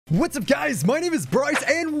What's up, guys? My name is Bryce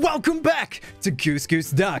and welcome back to Goose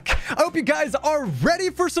Goose Duck. I hope you guys are ready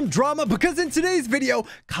for some drama because in today's video,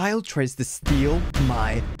 Kyle tries to steal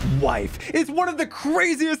my wife. It's one of the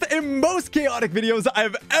craziest and most chaotic videos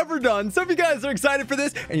I've ever done. So if you guys are excited for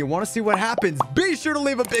this and you want to see what happens, be sure to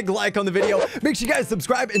leave a big like on the video. Make sure you guys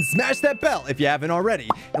subscribe and smash that bell if you haven't already.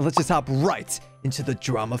 And let's just hop right into the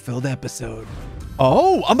drama-filled episode.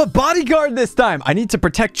 Oh, I'm a bodyguard this time. I need to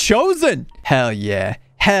protect Chosen. Hell yeah.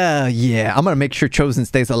 Hell yeah. I'm gonna make sure Chosen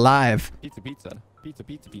stays alive. Pizza?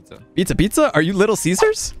 Are you Little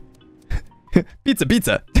Caesars?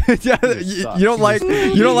 Pizza. Yeah, you don't like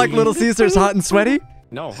Little Caesars hot and sweaty?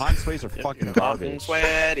 No, hot and sweaties are fucking garbage. Hot and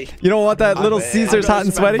sweaty. You don't want that Little Caesars hot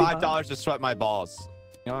and sweaty? $5 to sweat my balls.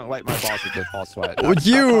 You don't like my balls with ball sweat.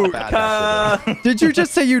 Did you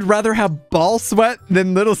just say you'd rather have ball sweat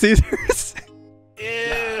than Little Caesars?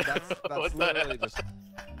 Yeah, that's literally just...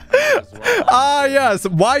 Ah, yes.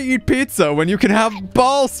 Why eat pizza when you can have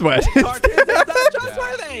ball sweat? Honestly.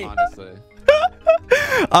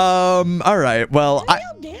 All right. Well, Why are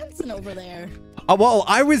y'all dancing over there? Well,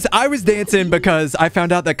 I was dancing because I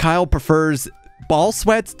found out that Kyle prefers ball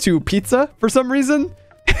sweat to pizza for some reason.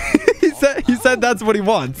 he said that's what he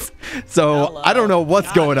wants. So hello. I don't know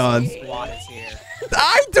what's going on.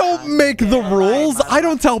 I don't make the rules. I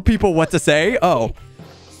don't tell people what to say. Oh.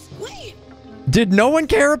 Did no one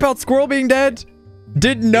care about Squirrel being dead?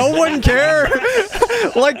 Did no one care?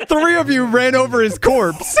 Like 3 of you ran over his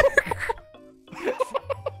corpse.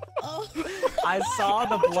 I saw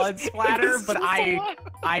the blood splatter, but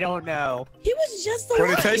I don't know. He was just What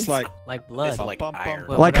did it taste like? Like blood. Like iron.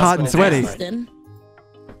 Like hot and sweaty.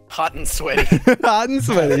 Hot and sweaty. Hot and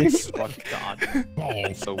sweaty. Oh, God.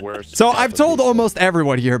 It's the worst. So I've told almost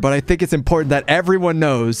everyone here, but I think it's important that everyone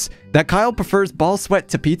knows that Kyle prefers ball sweat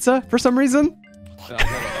to pizza for some reason.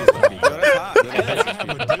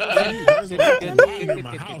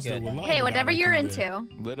 Hey, whatever you're into.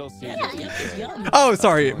 Little Caesars. Oh,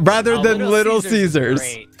 sorry. Rather than Little Caesars.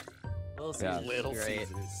 Little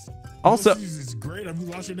Caesars. Also, Little Caesars is great. Have you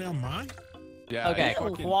lost your damn mind? Yeah, okay,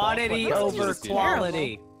 quantity over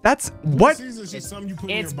quality. That's what?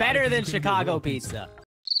 It's better than Chicago pizza.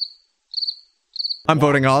 I'm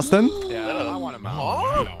voting Austin. Yeah, I want him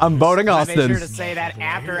out. I'm voting I Austin. made sure to say that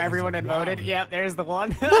after everyone had voted. Yep, there's the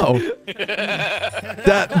one. No.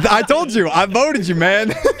 I told you. I voted you,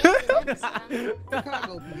 man. I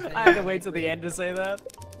had to wait till the end to say that.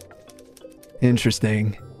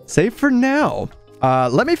 Interesting. Save for now.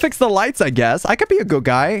 Let me fix the lights, I guess. I could be a good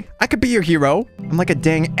guy. I could be your hero. I'm like a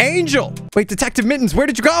dang angel. Wait, Detective Mittens, where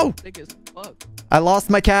did you go? I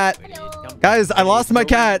lost my cat. Guys, I lost my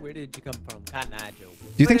cat. Where did you come from? Cotton Eye Joe.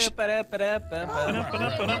 Do you think Hang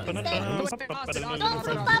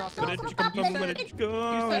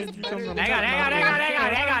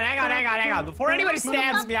on. Before anybody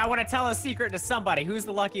stabs me, I want to tell a secret to somebody. Who's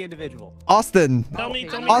the lucky individual? Austin.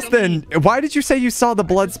 Austin, why did you say you saw the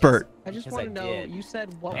blood spurt? I just want to know, you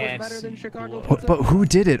said what was better than Chicago pizza? But who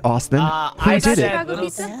did it, Austin? Who did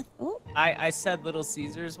it? I said Little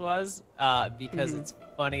Caesars was, because it's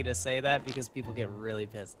funny to say that because people get really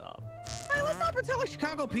pissed off. Hey, let's not pretend like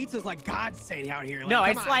Chicago pizza is like God's sake out here. Like, no,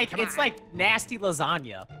 it's like nasty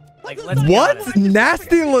lasagna. Like, let's be what? honest.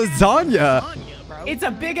 Nasty lasagna? It's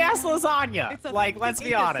a big ass lasagna. Let's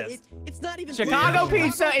be honest. It's not even Chicago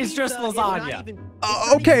pizza is just lasagna.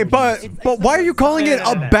 Okay, but why are you calling it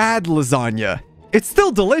a bad lasagna? It's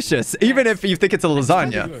still delicious, even if you think it's a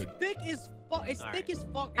lasagna. It's thick as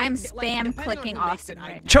fuck. I'm spam clicking Austin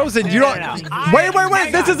right now. Chosen, you don't.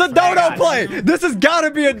 Wait. This is a dodo play. This has got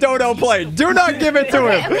to be a dodo play. Do not give it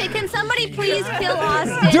to him. Okay, can somebody please kill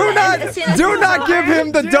Austin? Do not give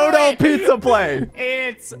him the dodo pizza play.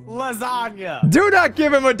 It's lasagna. Do not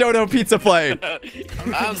give him a dodo pizza play.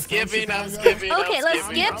 I'm skipping. Okay, let's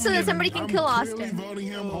skip so that somebody can kill Austin. Voting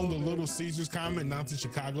him on the Little Caesars comment, not the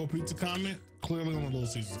Chicago pizza comment. Clearly on the Little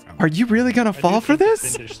Caesars comment. Are you really gonna fall for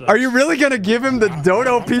this? Are you really gonna give him the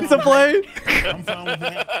dodo pizza play? I'm fine with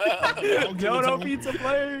that. Dodo pizza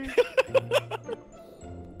play.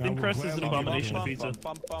 Thin crust is an abomination of pizza.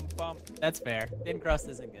 That's fair. Thin crust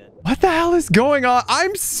isn't good. What the hell is going on?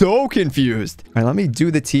 I'm so confused. All right, let me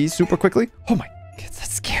do the tea super quickly. Oh my, that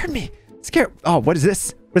scared me. Oh, what is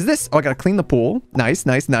this? What is this? Oh, I gotta clean the pool. Nice.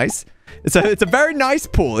 It's a very nice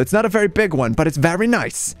pool. It's not a very big one, but it's very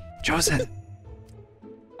nice. Chosen.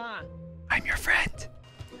 I'm your friend.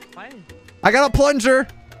 Fine. I got a plunger.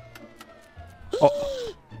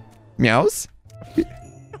 Oh. Meows?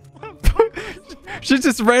 She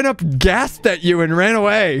just ran up, gasped at you, and ran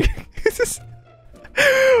away.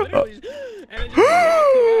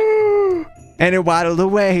 And it waddled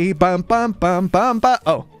away. Bum, bum, bum, bum, bum.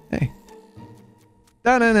 Oh, Hey.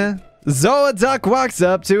 Da-na-na. Zoa Duck walks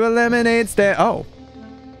up to a lemonade stand. Oh.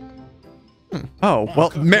 Oh,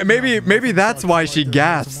 well, maybe that's why she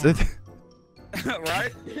gasps.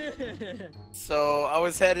 Right? So I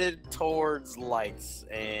was headed towards lights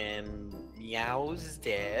and Meow's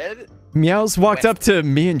dead. Meows walked up to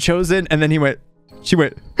me and Chosen, and then she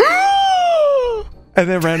went, and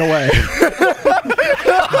then ran away.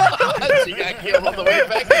 She got killed on the way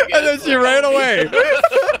back again. And then she ran away.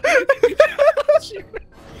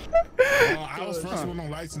 I was first one on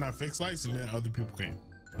lights and I fixed lights, and then other people came.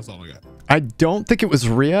 That's all I got. I don't think it was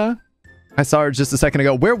Rhea. I saw her just a second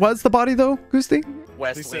ago. Where was the body though, Goosey?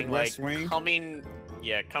 West wing, like coming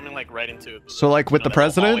like right into. So like with the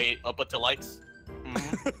president? Hallway up with the lights.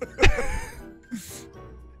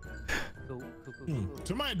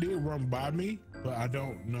 Somebody did run by me, but I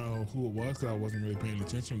don't know who it was because I wasn't really paying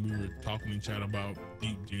attention. We were talking in chat about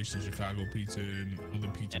deep dish and Chicago pizza and other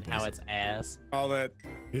pizza And places. how it's ass. All that.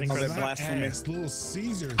 It's all that not blasphemy. ass, Little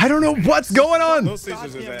Caesars. I don't know what's going on. Little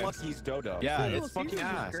Caesars is ass. Lucky's dodo. Yeah, it's fucking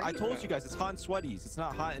ass. I told you guys, it's hot and sweaties. It's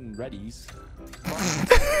not hot and readies.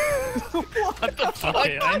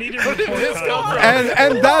 Okay, I need to report Kyle.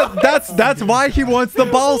 And that's why he wants the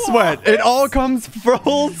ball sweat. It all comes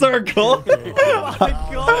full circle.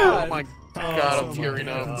 Oh my god, I'm tearing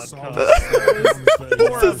up. This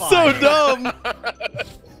is so dumb.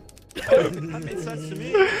 That made sense to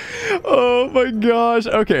me. Oh my gosh.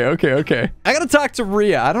 Okay. I gotta talk to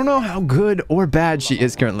Rhea. I don't know how good or bad she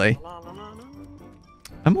is currently.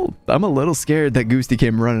 I'm a little scared that Goosey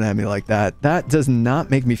came running at me like that. That does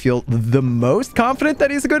not make me feel the most confident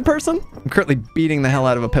that he's a good person. I'm currently beating the hell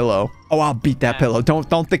out of a pillow. Oh, I'll beat that pillow.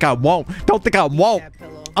 Don't think I won't. Don't think I won't.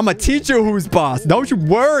 I'm a teacher who's boss. Don't you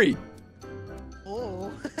worry.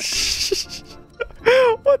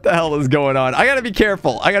 What the hell is going on? I gotta be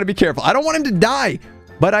careful. I don't want him to die,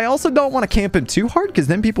 but I also don't want to camp him too hard because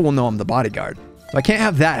then people will know I'm the bodyguard. So I can't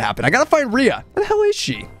have that happen. I gotta find Rhea. Where the hell is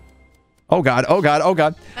she? Oh god.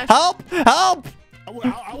 Help!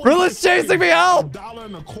 Rilla's chasing me. Help!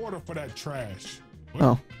 $1.25 for that trash.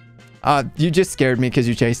 Oh. You just scared me because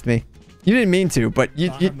you chased me. You didn't mean to, but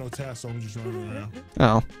you. I have no task, so I'm just running around.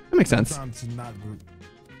 Oh, that makes sense. I'm trying to not group.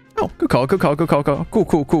 Oh, good call.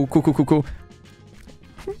 Cool.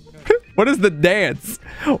 What is the dance?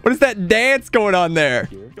 What is that dance going on there?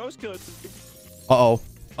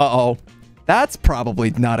 Uh-oh. That's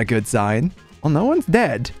probably not a good sign. Well, no one's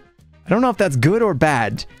dead. I don't know if that's good or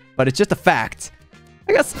bad, but it's just a fact.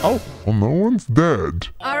 I guess. Oh. Well, no one's dead.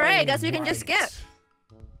 All right, I guess we can just skip.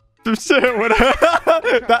 Shit, what?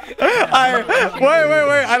 Wait.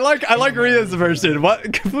 I like Rhea's version.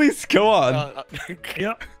 What? Please go on.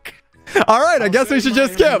 Yep. All right, I guess we should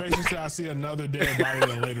just skip. I see another dead body at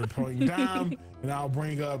a later point in time, and I'll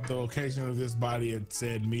bring up the location of this body at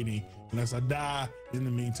said meeting. Unless I die in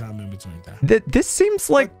the meantime, in between time. This seems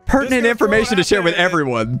like pertinent information to share with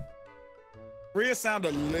everyone. Rhea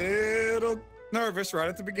sounded a little nervous right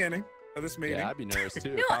at the beginning of this meeting. Yeah, I'd be nervous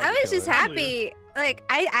too. No, I was just happy. Like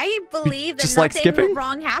I believe that Just like nothing skipping?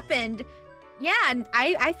 wrong happened. Yeah, and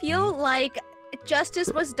I feel like justice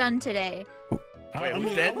was done today.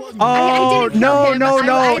 Oh no!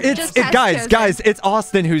 Guys, it's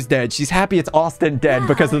Austin who's dead. She's happy it's Austin dead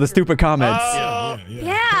because of the stupid comments.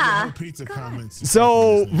 Yeah. Pizza comments.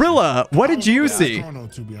 So Rilla, what did you see?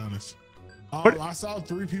 To be honest, I saw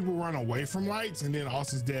 3 people run away from lights, and then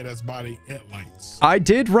Austin's dead as body at lights. I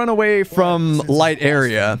did run away from light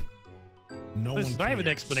area. Listen, I have an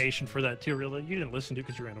explanation for that too, really. You didn't listen to it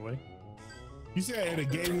because you ran away. You said at a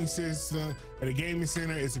gaming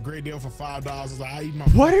center, it's a great deal for $5. Like, I eat my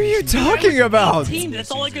What are you talking about? 18, that's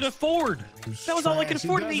all I could afford. That was all I could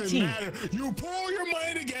afford at 18. You pull your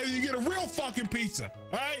money together, you get a real fucking pizza,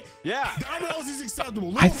 right? Yeah. Domino's is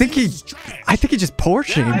acceptable. I think he just poor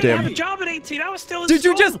Yeah, I shamed didn't have a him. job at 18. I was still in Did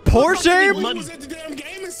you school. just poor shame? You was at the damn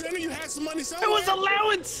gaming center, you had some money somewhere. It was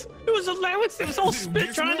allowance. It was allowance. It was all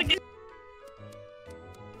spit trying to get.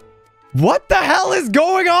 What the hell is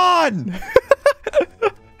going on?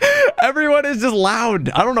 Everyone is just loud.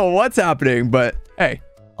 I don't know what's happening, but hey,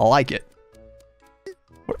 I like it.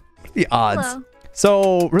 What are the odds? Hello.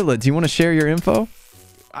 So, Rilla, do you want to share your info?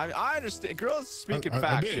 I understand. Girls speaking I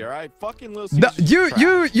facts did. here. I fucking Little No,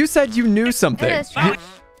 Caesars. you said you knew something. It is trash.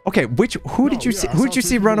 Okay, who did you see? Who did you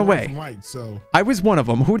see run away? I was one of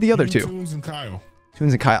them. Who are the other two? Cartoonz and Kyle.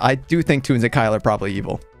 Toons and Kyle. I do think Toons and Kyle are probably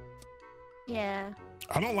evil. Yeah.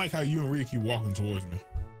 I don't like how you and Rhea keep walking towards me.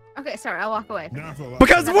 Okay, sorry, I'll walk away. Now I feel like-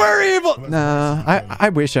 Because we're evil. Nah, I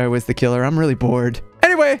wish I was the killer. I'm really bored.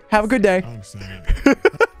 Anyway, have a good day. I understand.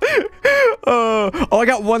 Oh. Oh, I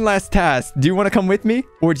got one last task. Do you want to come with me,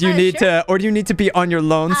 or do you need sure. to, or do you need to be on your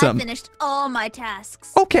lonesome? I finished all my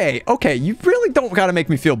tasks. Okay, okay. You really don't gotta make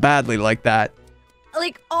me feel badly like that.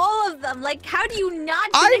 Like all of them. Like, how do you not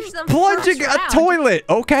I'm finish them? plunging first a round? toilet.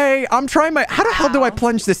 Okay, I'm trying my. How the hell do I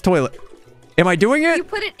plunge this toilet? Am I doing it? You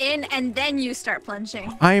put it in and then you start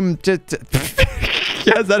plunging. I'm just.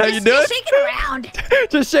 Yeah, is that how you do it? Just shake it around.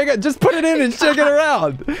 Just shake it. Just put it in and shake it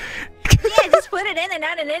around. Yeah, just put it in and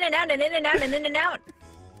out and in and out and in and out and in and out.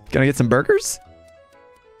 Can I get some burgers?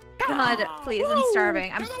 God, please, I'm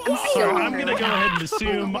starving. I'm So so I'm hungry. gonna go ahead and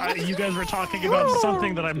assume you guys were talking about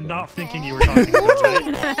something that I'm not thinking you were talking about.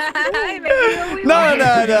 Right? No.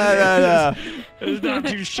 I'm not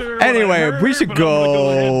too sure. what I Anyway, heard, we should but I'm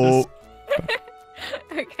gonna go.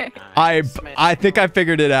 Okay. I think I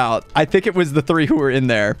figured it out. I think it was the 3 who were in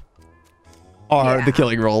there are the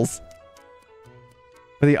killing rolls.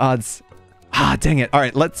 What are the odds? Ah, dang it. All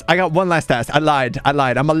right, I got one last task. I lied.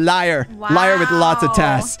 I'm a liar. Wow. Liar with lots of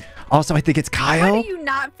tasks. Also, I think it's Why Kyle, do you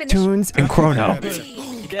not finish? Toons, and Chrono.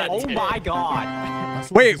 Oh my god.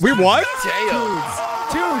 Wait, we won?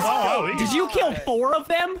 Dude, did you kill 4 of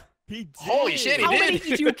them? He did. Holy shit, he How many did.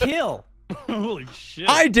 did you kill? Holy shit.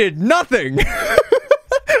 I did nothing.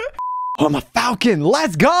 Oh, I'm a falcon.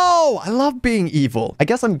 Let's go. I love being evil. I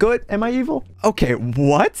guess I'm good. Am I evil? Okay,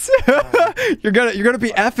 what? You're gonna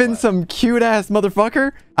be effing some cute ass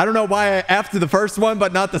motherfucker? I don't know why I effed the first one,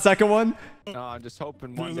 but not the second one. No, I'm just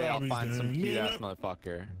hoping one day I'll find some cute ass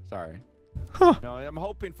motherfucker. Sorry. Huh. No, I'm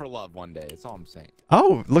hoping for love one day. That's all I'm saying.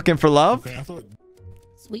 Oh, looking for love? Okay, I thought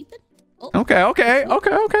Sweep it. Oh. Okay.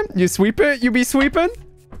 You sweep it? You be sweeping?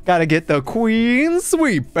 Gotta get the queen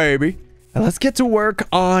sweep, baby. Now let's get to work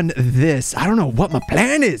on this. I don't know what my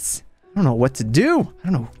plan is. I don't know what to do. I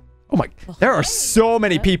don't know. Oh my, there are so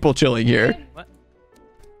many people chilling here. What?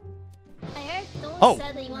 I heard Oh.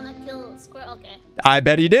 said that you want to kill Squirrel. Okay. I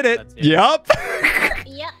bet he did it. That's it. Yup.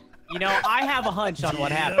 Yep. You know, I have a hunch on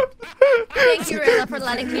what happened. Thank you, Rilla, for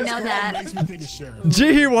letting me know that. makes me think it's Sheriff.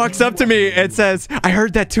 Jihi walks up to me and says, I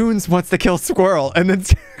heard that Toons wants to kill Squirrel. And then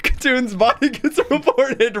Toons' body gets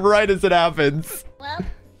reported right as it happens. Well,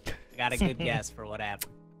 I got a good guess for what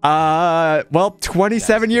happened. Well,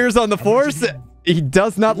 27 years on the force. He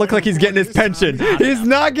does not look like he's getting his pension. He's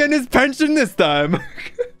not getting his pension this time.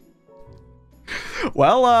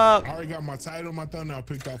 Well, I already got my title, my thumbnail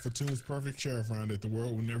picked out for Toon's perfect sheriff round that the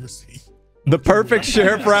world will never see. the perfect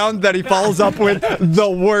sheriff round that he follows up with the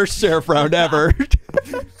worst sheriff round ever.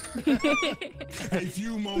 A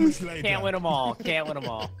few moments later. Can't win them all. Can't win them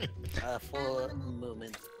all. 4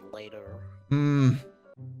 moments later.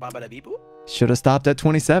 Should have stopped at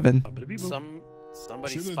 27.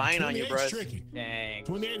 Somebody's Should've- spying on you, 28's bro. tricky. Dang.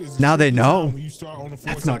 28 is Now they tricky know. when you start on the force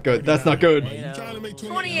That's not at good. That's not 39. good. You trying to make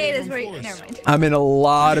 28 is where you... on the Never force. mind. I'm in a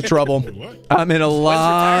lot of trouble. What? I'm in a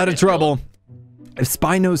lot of retirement, trouble. If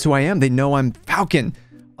Spy knows who I am, they know I'm Falcon.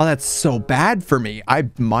 Oh, that's so bad for me. I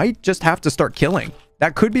might just have to start killing.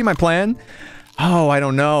 That could be my plan. Oh, I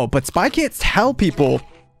don't know. But Spy can't tell people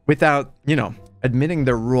without, you know, admitting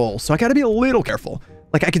their role. So I got to be a little careful.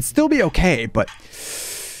 Like, I could still be okay, but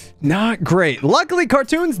not great. Luckily,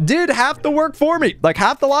 Cartoonz did half the work for me. Like,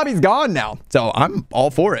 half the lobby's gone now. So I'm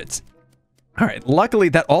all for it. All right. Luckily,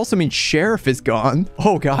 that also means Sheriff is gone.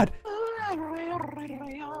 Oh, God.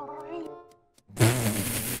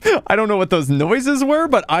 I don't know what those noises were,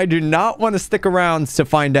 but I do not want to stick around to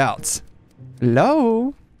find out.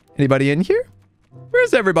 Hello? Anybody in here?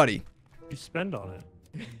 Where's everybody? You spend on it.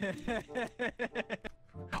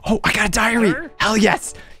 Oh, I got a diary. Hell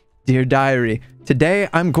yes. Dear diary, today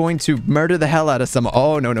I'm going to murder the hell out of some.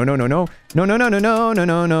 Oh, no.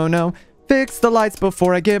 Fix the lights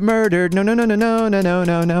before I get murdered.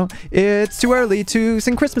 No. It's too early to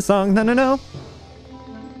sing Christmas song. No.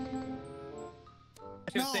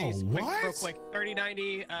 Two things, quick, what? real quick.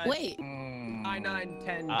 3090. Wait. I9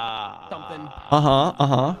 10 something.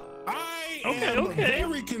 I Okay, am okay.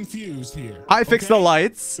 very confused here. I fixed the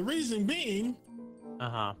lights. The reason being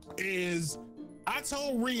is I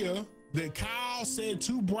told Rhea that Kyle said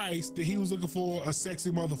to Bryce that he was looking for a sexy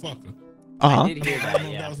motherfucker. I did hear that,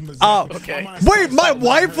 yeah. Oh, wait, my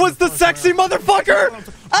wife was the sexy motherfucker?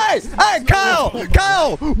 Hey, Kyle,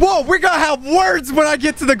 whoa, we're gonna have words when I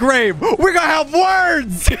get to the grave. We're gonna have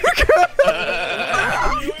words.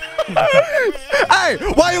 Hey,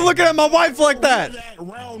 why are you looking at my wife like that?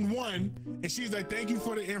 Round 1, and she's like, thank you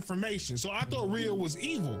for the information. So I thought Rhea was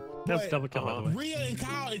evil. That's but double kill, by the way. Rhea and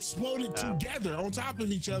Kyle exploded together on top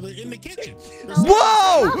of each other in the kitchen.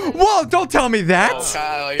 Whoa, don't tell me that.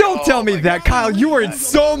 Kyle, Don't tell me that, Kyle. You are in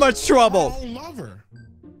so much trouble. I don't love her.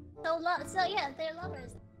 so yeah, they're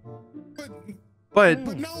lovers. But But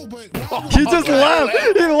no, but he just left.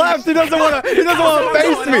 He left. He doesn't want to. He doesn't want to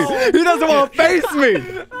face me. He doesn't want to face me.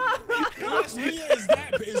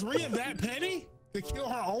 Is Rhea that petty to kill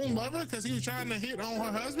her own lover because he was trying to hit on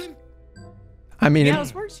her husband? I mean,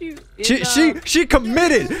 she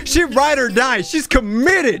committed. She ride or die. She's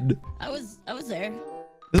committed. I was there.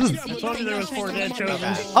 This is.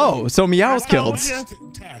 Oh, so Meow's killed.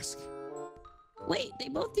 Wait, they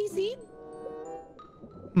both DC'd?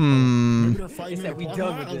 Hmm. Said we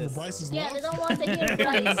done with this. Yeah, they don't want to hear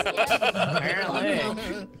Bryce.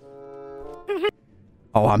 Apparently.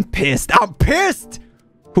 Oh, I'm pissed. I'm pissed.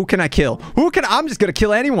 Who can I kill? I'm just gonna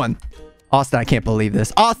kill anyone. Austin, I can't believe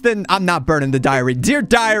this. Austin, I'm not burning the diary. Dear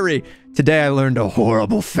diary, today I learned a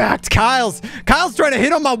horrible fact. Kyle's trying to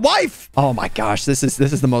hit on my wife. Oh my gosh, this is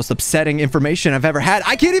the most upsetting information I've ever had.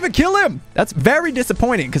 I can't even kill him. That's very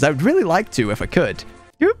disappointing because I would really like to if I could.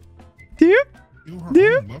 Doop.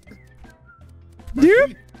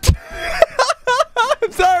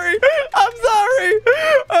 I'm sorry.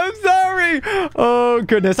 Oh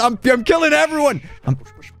goodness, I'm killing everyone.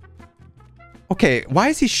 Okay, why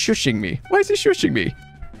is he shushing me?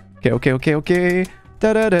 Okay.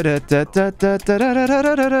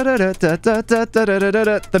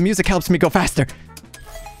 The music helps me go faster.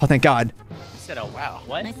 Oh, thank God. Said, oh wow.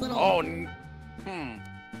 What? Nice little... Oh.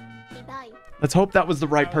 Let's hope that was the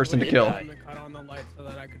right person to kill. I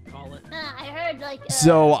heard like.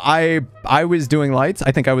 So I was doing lights.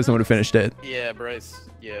 I think I was the one who finished it. Yeah, Bryce.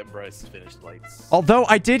 Yeah, Bryce finished lights. Although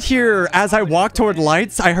I did hear, as I walked toward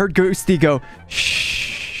lights, I heard Goosty go,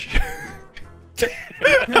 shh.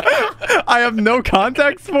 I have no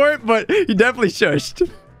context for it, but he definitely shushed.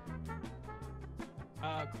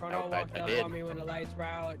 Chrono walked up on me when the lights were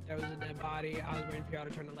out. There was a dead body. I was waiting for y'all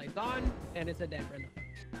to turn the lights on, and it's a dead friend.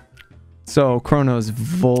 So Chrono's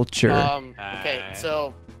vulture. Okay,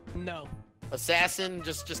 so No. assassin,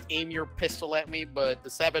 just aim your pistol at me, but the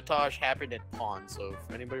sabotage happened at pawn. So if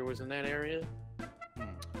anybody was in that area.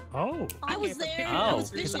 Oh. I was there. Oh,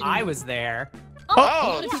 because I was there.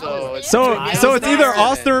 Oh, So it's either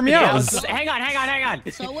Austin or Meows. Hang on.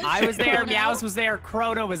 So was I was there, Chrono. Meows was there,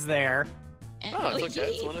 Chrono was there. Oh, it's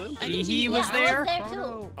okay. It's one of them. He was I there. was there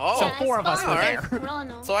too. Oh, So 4 of us were there.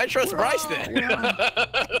 Chrono. So I trust Bryce then.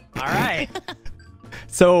 All right.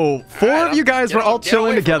 So 4 of you guys were all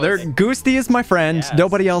chilling together. us. Goosty is my friend. Yes.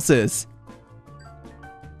 Nobody else is.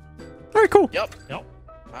 All right, cool. Yep.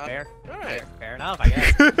 Fair. All right. Fair enough, I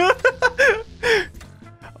guess.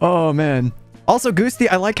 Oh, man. Also, Goosty,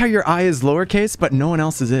 I like how your I is lowercase, but no one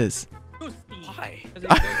else's is. Why?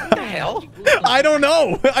 What the hell? I don't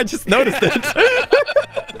know. I just noticed it.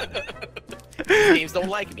 Games don't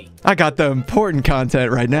like me. I got the important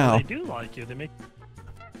content right now. They do like you. They make.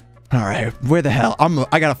 All right, where the hell?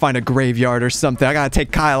 I gotta find a graveyard or something. I gotta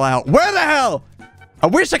take Kyle out. Where the hell? I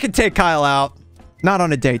wish I could take Kyle out. Not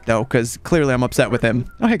on a date though, because clearly I'm upset with him.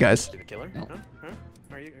 Oh, hey guys. Are you the killer? Huh?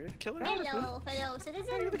 Are you the killer? Hello,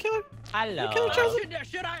 citizen. Are you the killer? Hello.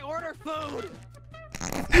 Should I order food?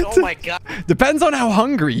 Oh my god. Depends on how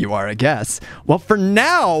hungry you are, I guess. Well, for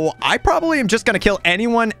now, I probably am just gonna kill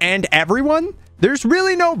anyone and everyone. There's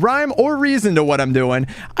really no rhyme or reason to what I'm doing.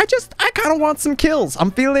 I kind of want some kills. I'm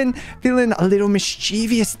feeling a little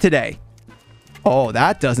mischievous today. Oh,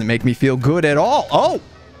 that doesn't make me feel good at all. Oh.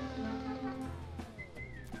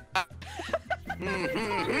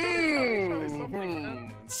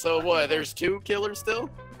 So what? There's 2 killers still?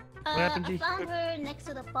 I found her next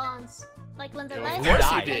to the pawns. Like when the Of lights course were you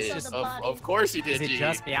out, did. I saw the body. Of course you did. Is it G.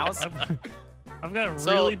 just Meows? I've got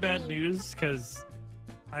really bad news because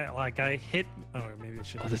I hit. Oh, maybe it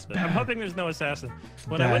should. I'm hoping there's no assassin.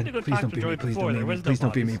 When I went to go talk to Joy before, there was no. Please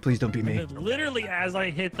don't be me. Please don't be me. And then literally, as I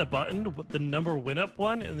hit the button, the number went up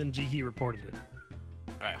 1, and then Jihi reported it.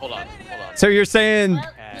 All right, hold on. So you're saying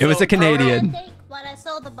it was a Canadian? But I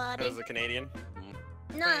saw the body. It was a Canadian.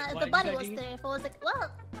 Nah, the body was there. If it was well,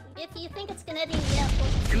 if you think it's Canadian, yeah.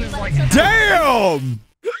 Damn!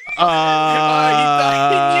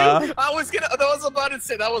 I was about to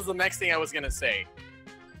say that was the next thing I was gonna say.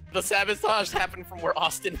 The sabotage happened from where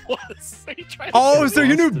Austin was. Oh, so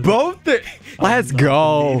you knew both? Let's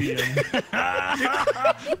go.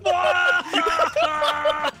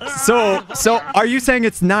 So are you saying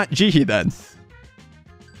it's not Jihi then?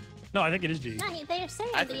 No, I think it is Jihi. No, they're saying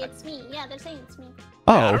it's me. Yeah, they're saying it's me.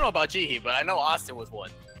 Oh. Yeah, I don't know about Jihi, but I know Austin was one.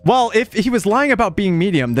 Well, if he was lying about being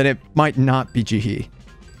medium, then it might not be Jihi.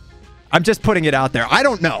 I'm just putting it out there. I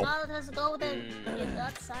don't know. Well, let's go with your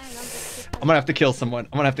guts. I'm gonna have to kill someone.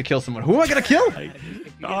 Who am I gonna kill?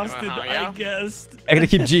 Austin, I guessed. I'm gonna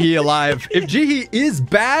keep Jihi alive. If Jihi is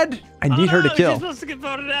bad, I need her to kill. She's supposed to get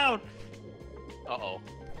voted out. Uh-oh.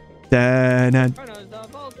 Da-na. Chronos the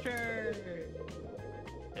vulture.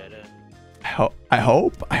 I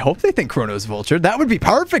hope they think Chrono's vulture. That would be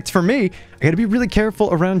perfect for me. I gotta be really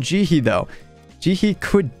careful around Jihi though. Jihi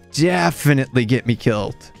could definitely get me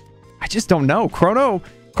killed. I just don't know. Chrono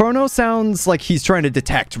sounds like he's trying to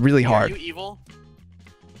detect really hard. Are you evil?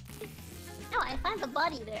 No, I found the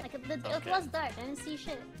body there. Like, it was dark. I didn't see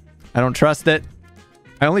shit. I don't trust it.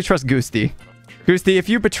 I only trust Goosty. Goosty, if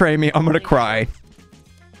you betray me, I'm gonna cry.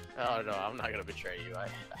 Oh no, I'm not gonna betray you.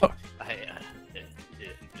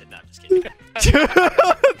 Not just kidding.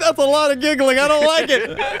 That's a lot of giggling. I don't like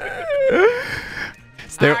it.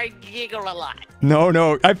 I giggle a lot.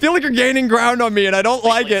 No. I feel like you're gaining ground on me, and I don't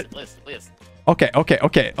like it. Listen. Okay.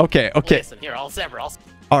 Listen, here, I'll sever. All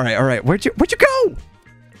right. Where'd you go?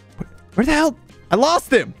 Where the hell? I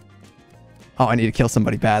lost him. Oh, I need to kill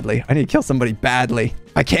somebody badly.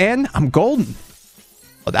 I can? I'm golden.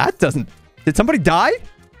 Oh, that doesn't... Did somebody die?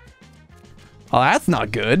 Oh, that's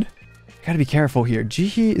not good. I gotta be careful here.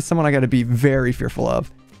 Jihi is someone I gotta be very fearful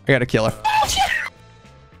of. I gotta kill her.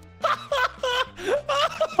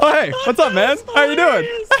 Oh, hey. What's up, man? How you doing?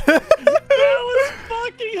 That was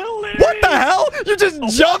fucking hilarious. What the hell? You just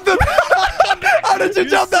jumped him. How did you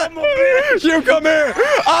jump that? You come here.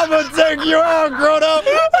 I'm gonna take you out, Chrono.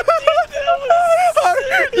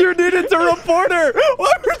 You needed to report her.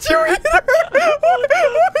 Why would you eat her? Why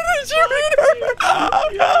did you eat her?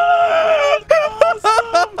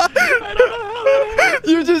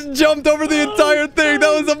 You just jumped over the entire thing.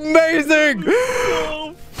 That was amazing.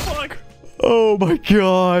 Oh, fuck. Oh my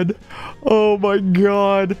god. Oh my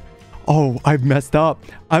god. Oh, I've messed up.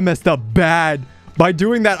 I messed up bad. By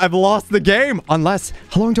doing that, I've lost the game. Unless,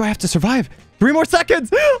 how long do I have to survive? 3 more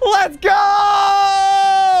seconds. Let's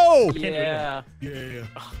go! Yeah.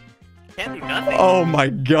 Can't do nothing. Oh my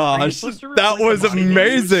gosh. That was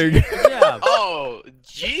amazing. Yeah. Oh,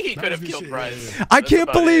 gee, he could have killed Bryce. I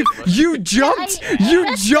can't believe you jumped.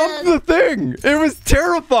 You jumped the thing. It was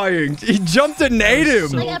terrifying. He jumped and ate him.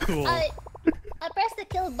 So cool. I pressed the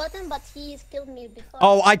kill button, but he's killed me before.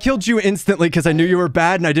 Oh, I killed you instantly because I knew you were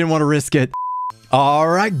bad and I didn't want to risk it. All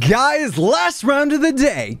right, guys, last round of the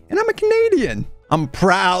day. And I'm a Canadian. I'm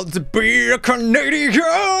proud to be a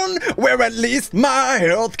Canadian, where at least my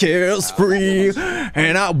healthcare's free.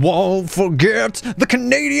 And I won't forget the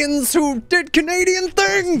Canadians who did Canadian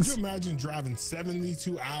things. Can you imagine driving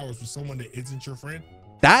 72 hours with someone that isn't your friend?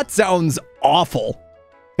 That sounds awful.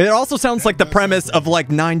 It also sounds like the premise of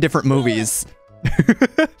like 9 different movies.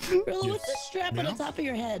 Really, what's that strap on the top of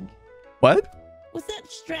your head? What? What's that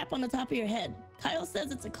strap on the top of your head? Kyle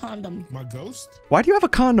says it's a condom. My ghost? Why do you have a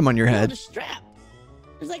condom on your No, head? the strap.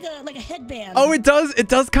 There's like a headband. Oh, it does. It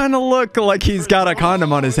does kind of look like he's got a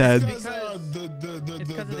condom on his head. Because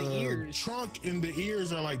the ears. Trunk and the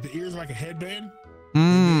ears are like a headband.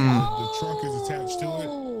 The trunk is attached to it.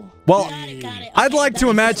 Well, Got it. I'd like to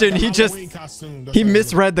imagine he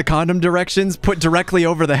misread the condom directions, put directly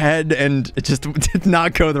over the head, and it just did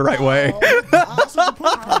not go the right way. That's what you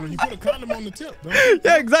put a condom. You put a condom on the tip.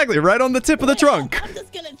 Yeah, exactly. Right on the tip of the trunk. I'm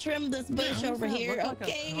just gonna trim this bush over here,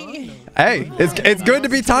 okay? Hey, it's good to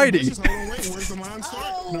be tidy.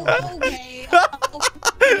 Oh, okay.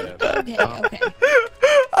 Okay.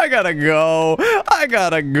 I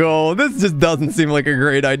gotta go. This just doesn't seem like a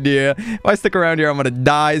great idea. If I stick around here, I'm gonna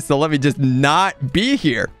die, so let me just not be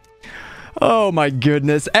here. Oh my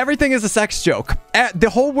goodness. Everything is a sex joke. The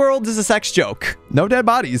whole world is a sex joke. No dead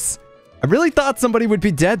bodies. I really thought somebody would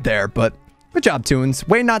be dead there, but good job, Toons.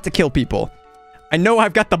 Way not to kill people. I know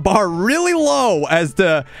I've got the bar really low as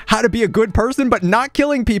to how to be a good person, but not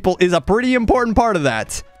killing people is a pretty important part of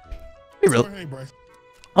that. Hey, Bryce.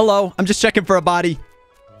 Hello, I'm just checking for a body.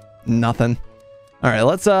 Nothing. All right,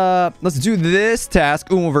 let's do this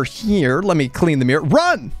task over here. Let me clean the mirror.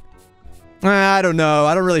 Run! I don't know.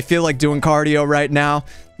 I don't really feel like doing cardio right now.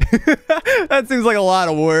 That seems like a lot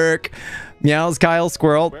of work. Meows, Kyle,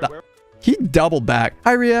 Squirrel. Where? He doubled back.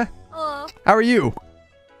 Hi, Rhea. Hello. How are you?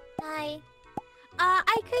 Hi.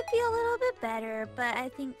 I could be a little bit better, but I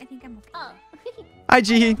think I'm okay. Oh. Hi,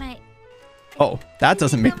 Jihi. Oh, that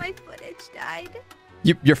doesn't mean... My footage died.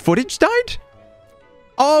 Your footage died?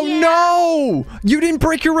 Oh, yeah. No! You didn't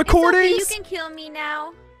break your recordings? It's okay, you can kill me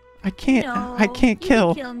now. I can't. No, I can't kill.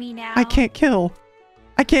 You can kill me now. I can't kill.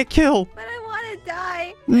 I can't kill. But I want to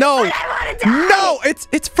die. No. But I want to die. No,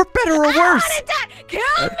 it's for better or worse. I want to die.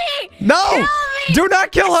 Kill me. No. Kill me. Do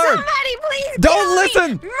not kill her. Somebody please Don't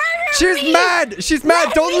listen. Me. She's me. mad. She's mad.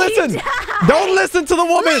 Let Don't me listen. Die. Don't listen to the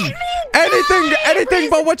woman. Anything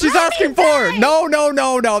but what she's asking for. No.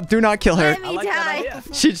 Do not kill her. Let me die.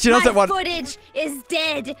 She doesn't want. My footage is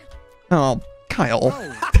dead. Oh, Kyle.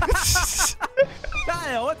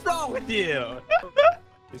 Kyle, what's wrong with you?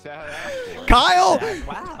 Kyle,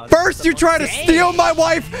 Wow, first you try to steal my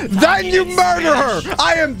wife, then you murder her.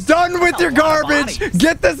 I am done with your garbage.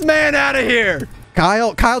 Get this man out of here.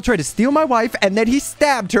 Kyle tried to steal my wife, and then he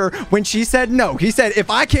stabbed her when she said no. He said, if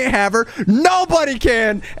I can't have her, nobody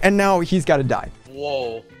can. And now he's got to die.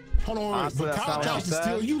 Whoa. Hold on, but Kyle tried to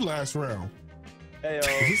steal you last round. Hey, Is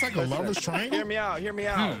this like a lover's triangle? Hear me out. Hear me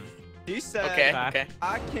out. He said, Okay.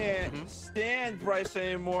 I can't stand Bryce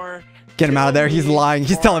anymore. Get him out of there. He's lying.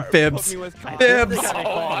 He's telling fibs. Fibs.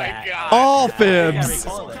 Oh my god. All fibs.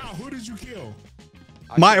 Kyle, who did you kill?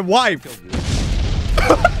 My wife.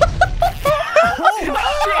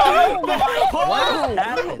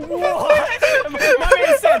 My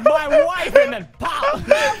man said my wife and then pop.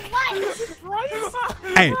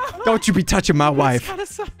 Hey, don't you be touching my wife.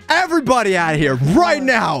 Everybody out of here right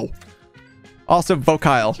now. Also, vote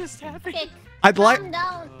Kyle. Okay, I'd like. calm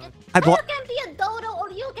down. I'd You like. can be a dodo or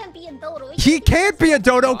you can be a dodo. He can't be a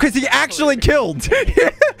dodo because he actually killed.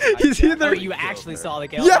 He's either. Oh, you actually saw the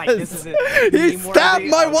kill. Yes. Like, this is it. He stabbed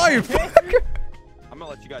my wife. I'm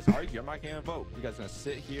gonna let you guys argue. I'm not gonna vote. You guys gonna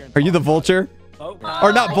sit here and Are you the vulture? Vote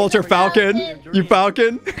Or not vulture, Falcon? You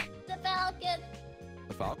Falcon? The falcon.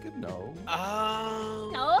 The Falcon? No.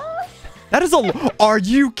 No? That is a. Are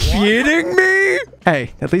you kidding me?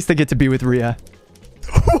 Hey, at least I get to be with Rhea.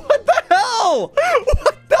 What the hell?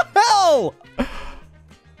 What the hell?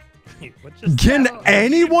 Can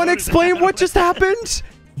anyone explain what just happened?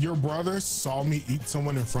 Your brother saw me eat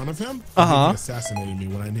someone in front of him. Uh-huh. He assassinated me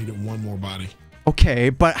when I needed one more body. Okay,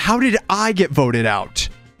 but how did I get voted out?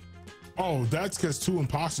 Oh, that's because 2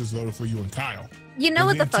 imposters voted for you and Kyle. You know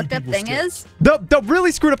And what the then 2 fucked up people thing skipped. is? The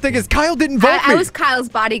really screwed up thing is Kyle didn't vote me. I was Kyle's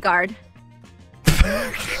bodyguard.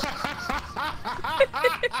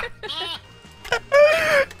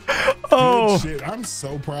 Oh. Good shit. I'm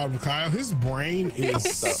so proud of Kyle. His brain is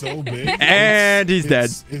so big. And he's dead.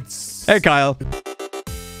 It's Hey, Kyle.